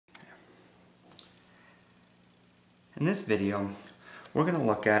In this video, we're going to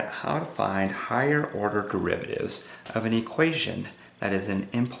look at how to find higher order derivatives of an equation that is in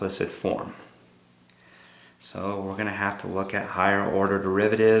implicit form. So we're going to have to look at higher order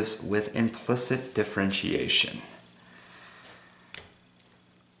derivatives with implicit differentiation.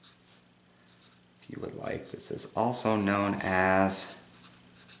 If you would like, this is also known as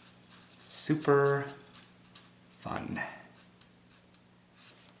super fun.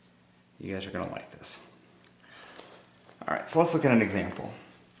 You guys are going to like this. Alright, so let's look at an example.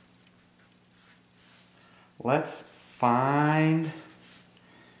 Let's find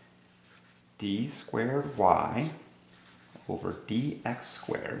d squared y over dx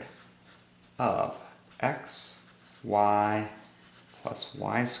squared of x, y plus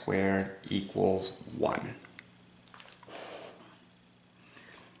y squared equals 1.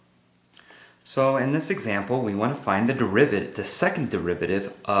 So in this example, we want to find the second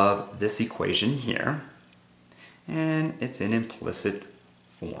derivative of this equation here, and it's in implicit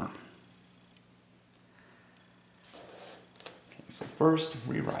form. Okay, so first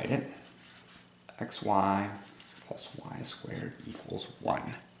rewrite it. Xy plus y squared equals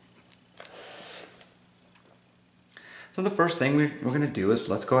 1. So the first thing we're going to do is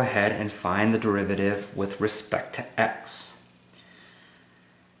let's go ahead and find the derivative with respect to x.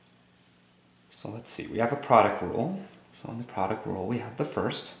 So let's see, we have a product rule. So in the product rule we have the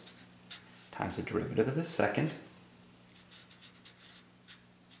first times the derivative of the second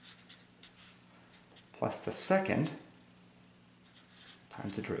plus the second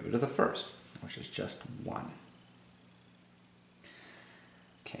times the derivative of the first, which is just 1.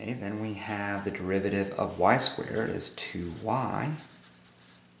 Okay, then we have the derivative of y squared is 2y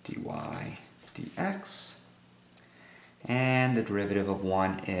dy dx, and the derivative of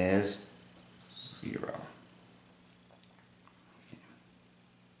 1 is 0. Okay.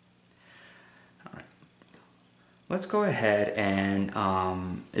 All right. Let's go ahead and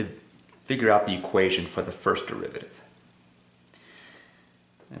figure out the equation for the first derivative.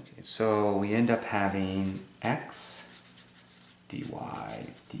 Okay, so we end up having x dy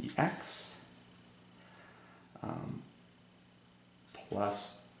dx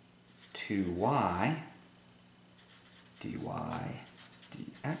plus 2y dy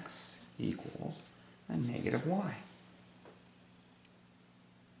dx equals a negative y.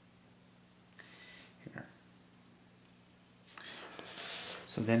 Here.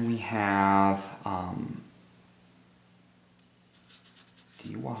 So then we have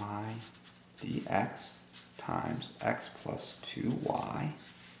dy dx times x plus 2y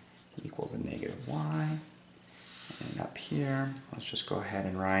equals a negative y. And up here, let's just go ahead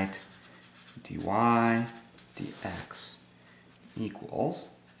and write dy dx equals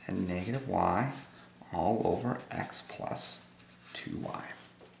a negative y all over x plus 2y.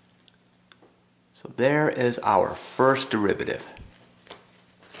 So there is our first derivative.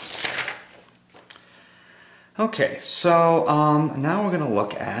 Okay, so now we're going to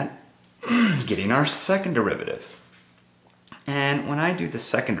look at getting our second derivative. And when I do the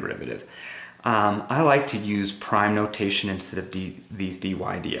second derivative, I like to use prime notation instead of these dy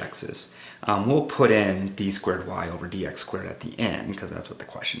dx's. We'll put in d squared y over dx squared at the end because that's what the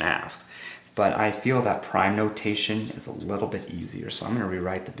question asks. But I feel that prime notation is a little bit easier, so I'm going to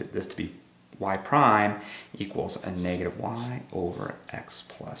rewrite this to be y prime equals a negative y over x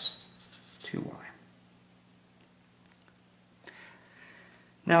plus 2y.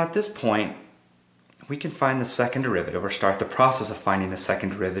 Now at this point, we can find the second derivative, or start the process of finding the second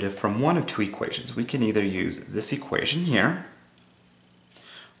derivative from one of two equations. We can either use this equation here,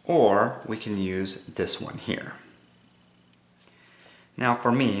 or we can use this one here. Now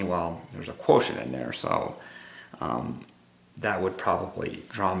for me, well, there's a quotient in there, so that would probably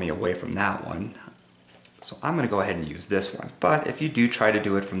draw me away from that one. So I'm going to go ahead and use this one. But if you do try to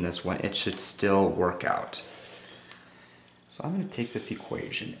do it from this one, it should still work out. So I'm going to take this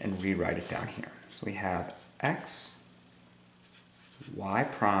equation and rewrite it down here. So we have x y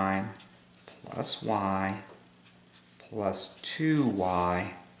prime plus y plus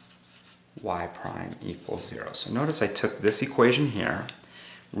 2y y prime equals 0. So notice I took this equation here,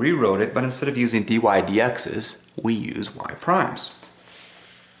 rewrote it, but instead of using dy dx's, we use y primes.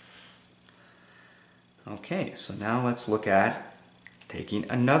 Okay, so now let's look at taking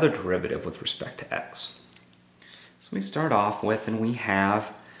another derivative with respect to x. So we start off with, and we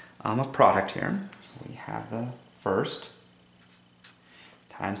have a product here. So we have the first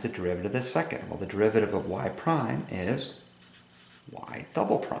times the derivative of the second. Well, the derivative of y prime is y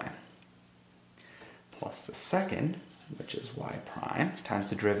double prime plus the second, which is y prime, times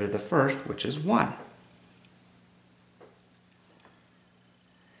the derivative of the first, which is 1.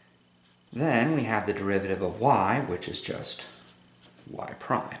 Then we have the derivative of y, which is just y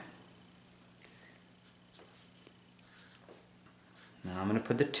prime. Now I'm going to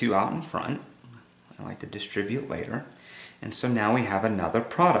put the 2 out in front. I like to distribute later. And so now we have another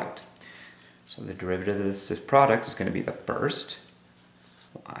product. So the derivative of this product is going to be the first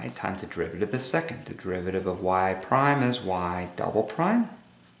y times the derivative of the second. The derivative of y prime is y double prime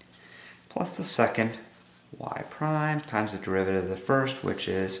plus the second y prime times the derivative of the first, which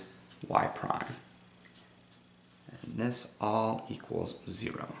is y prime. And this all equals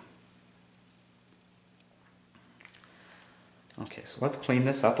 0. Okay, so let's clean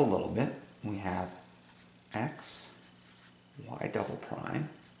this up a little bit. We have x, y double prime.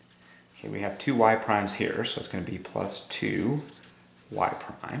 Okay, we have 2 y primes here, so it's going to be plus 2 y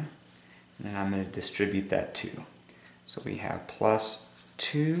prime. And then I'm going to distribute that 2. So we have plus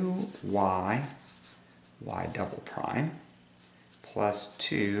 2y, y double prime, plus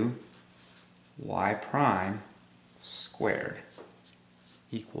 2 y prime squared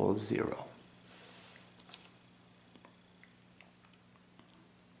equals 0.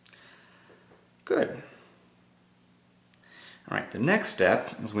 Good. All right, the next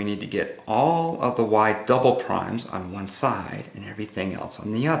step is we need to get all of the y double primes on one side and everything else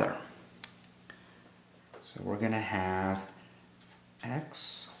on the other. So we're going to have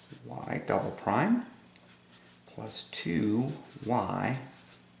x, y double prime plus 2y,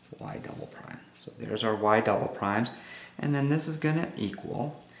 y double prime. So there's our y double primes. And then this is going to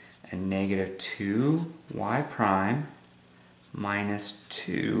equal a negative 2y prime minus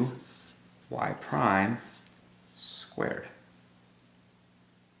 2y prime squared.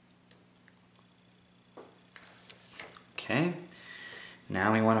 Okay,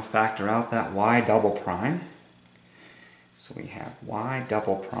 now we want to factor out that y double prime. So we have y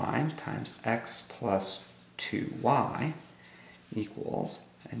double prime times x plus 2y equals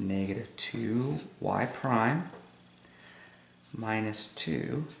a negative 2y prime minus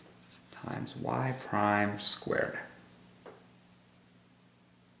 2 times y prime squared.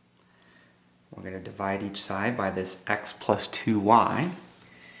 We're going to divide each side by this x plus 2y.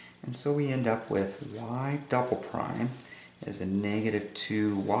 And so we end up with y double prime is a negative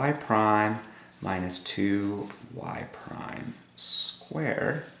 2y prime minus 2y prime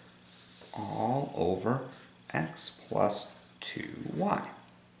squared all over x plus 2y.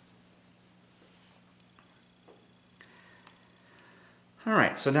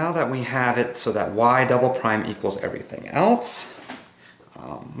 Alright, so now that we have it so that y double prime equals everything else,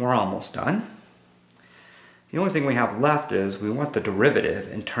 we're almost done. The only thing we have left is we want the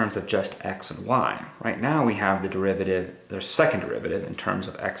derivative in terms of just x and y. Right now we have the derivative, there's second derivative in terms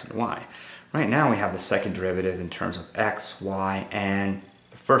of x and y. Right now we have the second derivative in terms of x, y, and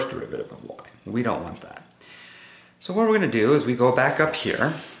the first derivative of y. We don't want that. So what we're going to do is we go back up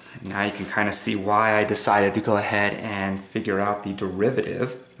here. And now you can kind of see why I decided to go ahead and figure out the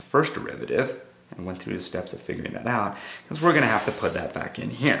derivative, the first derivative, and went through the steps of figuring that out, because we're going to have to put that back in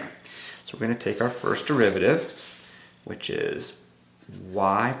here. So we're going to take our first derivative, which is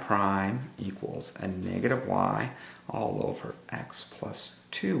y prime equals a negative y all over x plus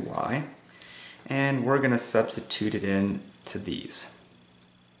 2y, and we're going to substitute it in to these.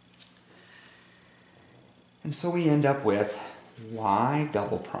 And so we end up with y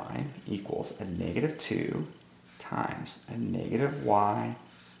double prime equals a negative 2 times a negative y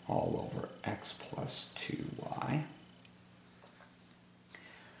all over x plus 2y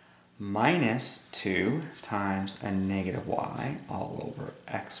minus 2 times a negative y all over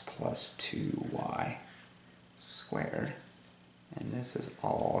x plus 2y squared. And this is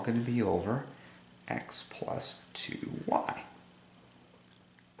all going to be over x plus 2y.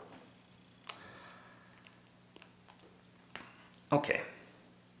 Okay.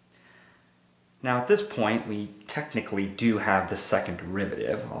 Now at this point we technically do have the second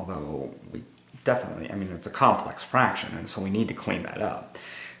derivative, although we definitely, it's a complex fraction, and so we need to clean that up.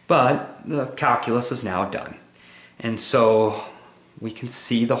 But the calculus is now done. And so we can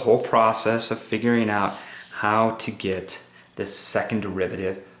see the whole process of figuring out how to get this second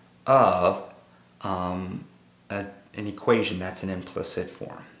derivative of an equation that's in implicit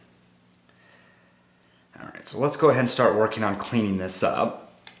form. Alright, so let's go ahead and start working on cleaning this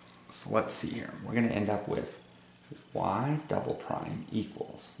up. So let's see here. We're going to end up with y double prime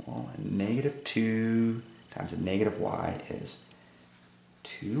equals, well, a negative 2 times a negative y is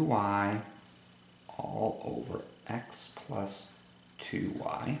 2y all over x plus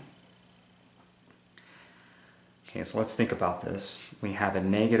 2y. Okay, so let's think about this. We have a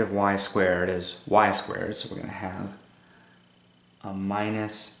negative y squared is y squared, so we're going to have a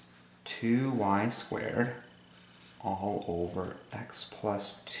minus 2y squared all over x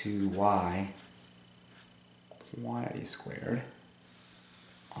plus 2y quantity squared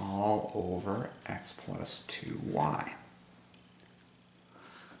all over x plus 2y.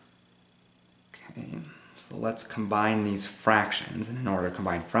 Okay, so let's combine these fractions. And in order to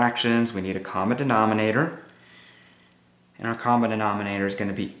combine fractions, we need a common denominator. And our common denominator is going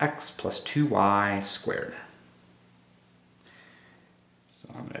to be x plus 2y squared. So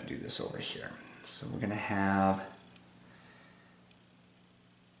I'm going to do this over here. So we're going to have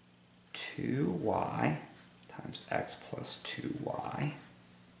 2y times x plus 2y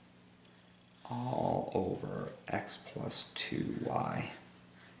all over x plus 2y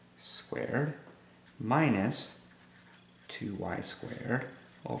squared minus 2y squared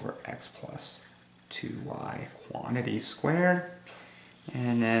over x plus 2y quantity squared,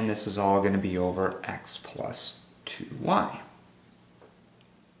 and then this is all going to be over x plus 2y.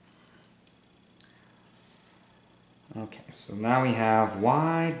 Okay, so now we have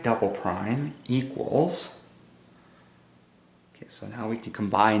y double prime equals, okay, so now we can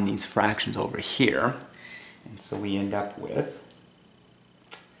combine these fractions over here, and so we end up with,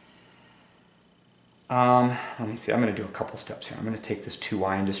 let me see, I'm going to do a couple steps here. I'm going to take this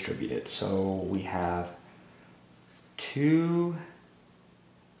 2y and distribute it. So we have 2xy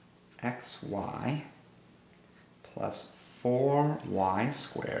plus 4y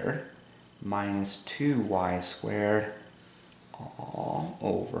squared minus 2y squared all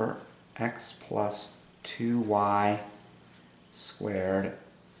over x plus 2y squared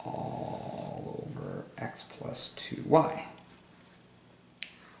all over x plus 2y.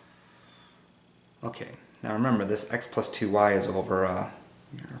 Okay, now remember this x plus 2y is over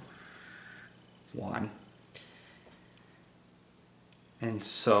 1. And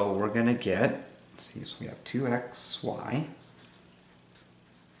so we're going to get, let's see, so we have 2xy,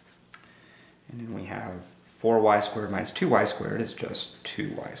 and then we have 4y squared minus 2y squared is just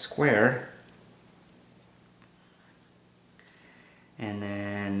 2y squared. And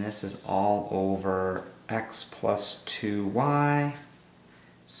then this is all over x plus 2y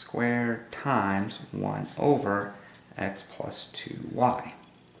squared times 1 over x plus 2y. Alright,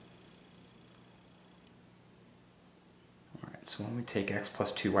 so when we take x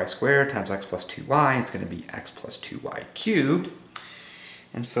plus 2y squared times x plus 2y, it's going to be x plus 2y cubed.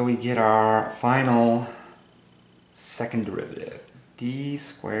 And so we get our final second derivative. D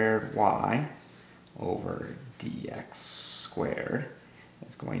squared y over dx squared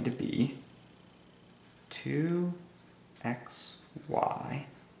is going to be 2xy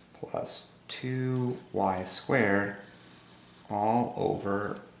plus 2y squared all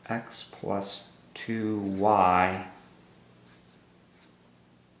over x plus 2y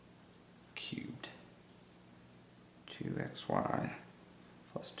cubed. 2xy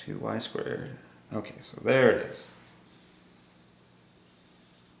plus 2y squared. Okay, so there it is.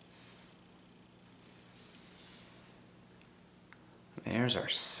 There's our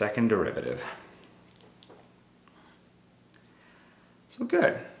second derivative. So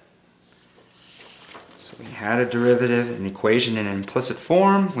good. So we had a derivative, an equation in an implicit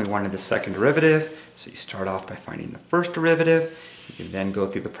form. We wanted the second derivative. So you start off by finding the first derivative. You can then go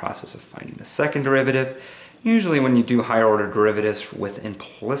through the process of finding the second derivative. Usually when you do higher order derivatives with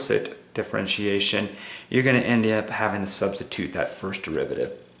implicit differentiation, you're going to end up having to substitute that first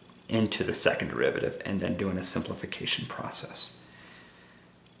derivative into the second derivative and then doing a simplification process.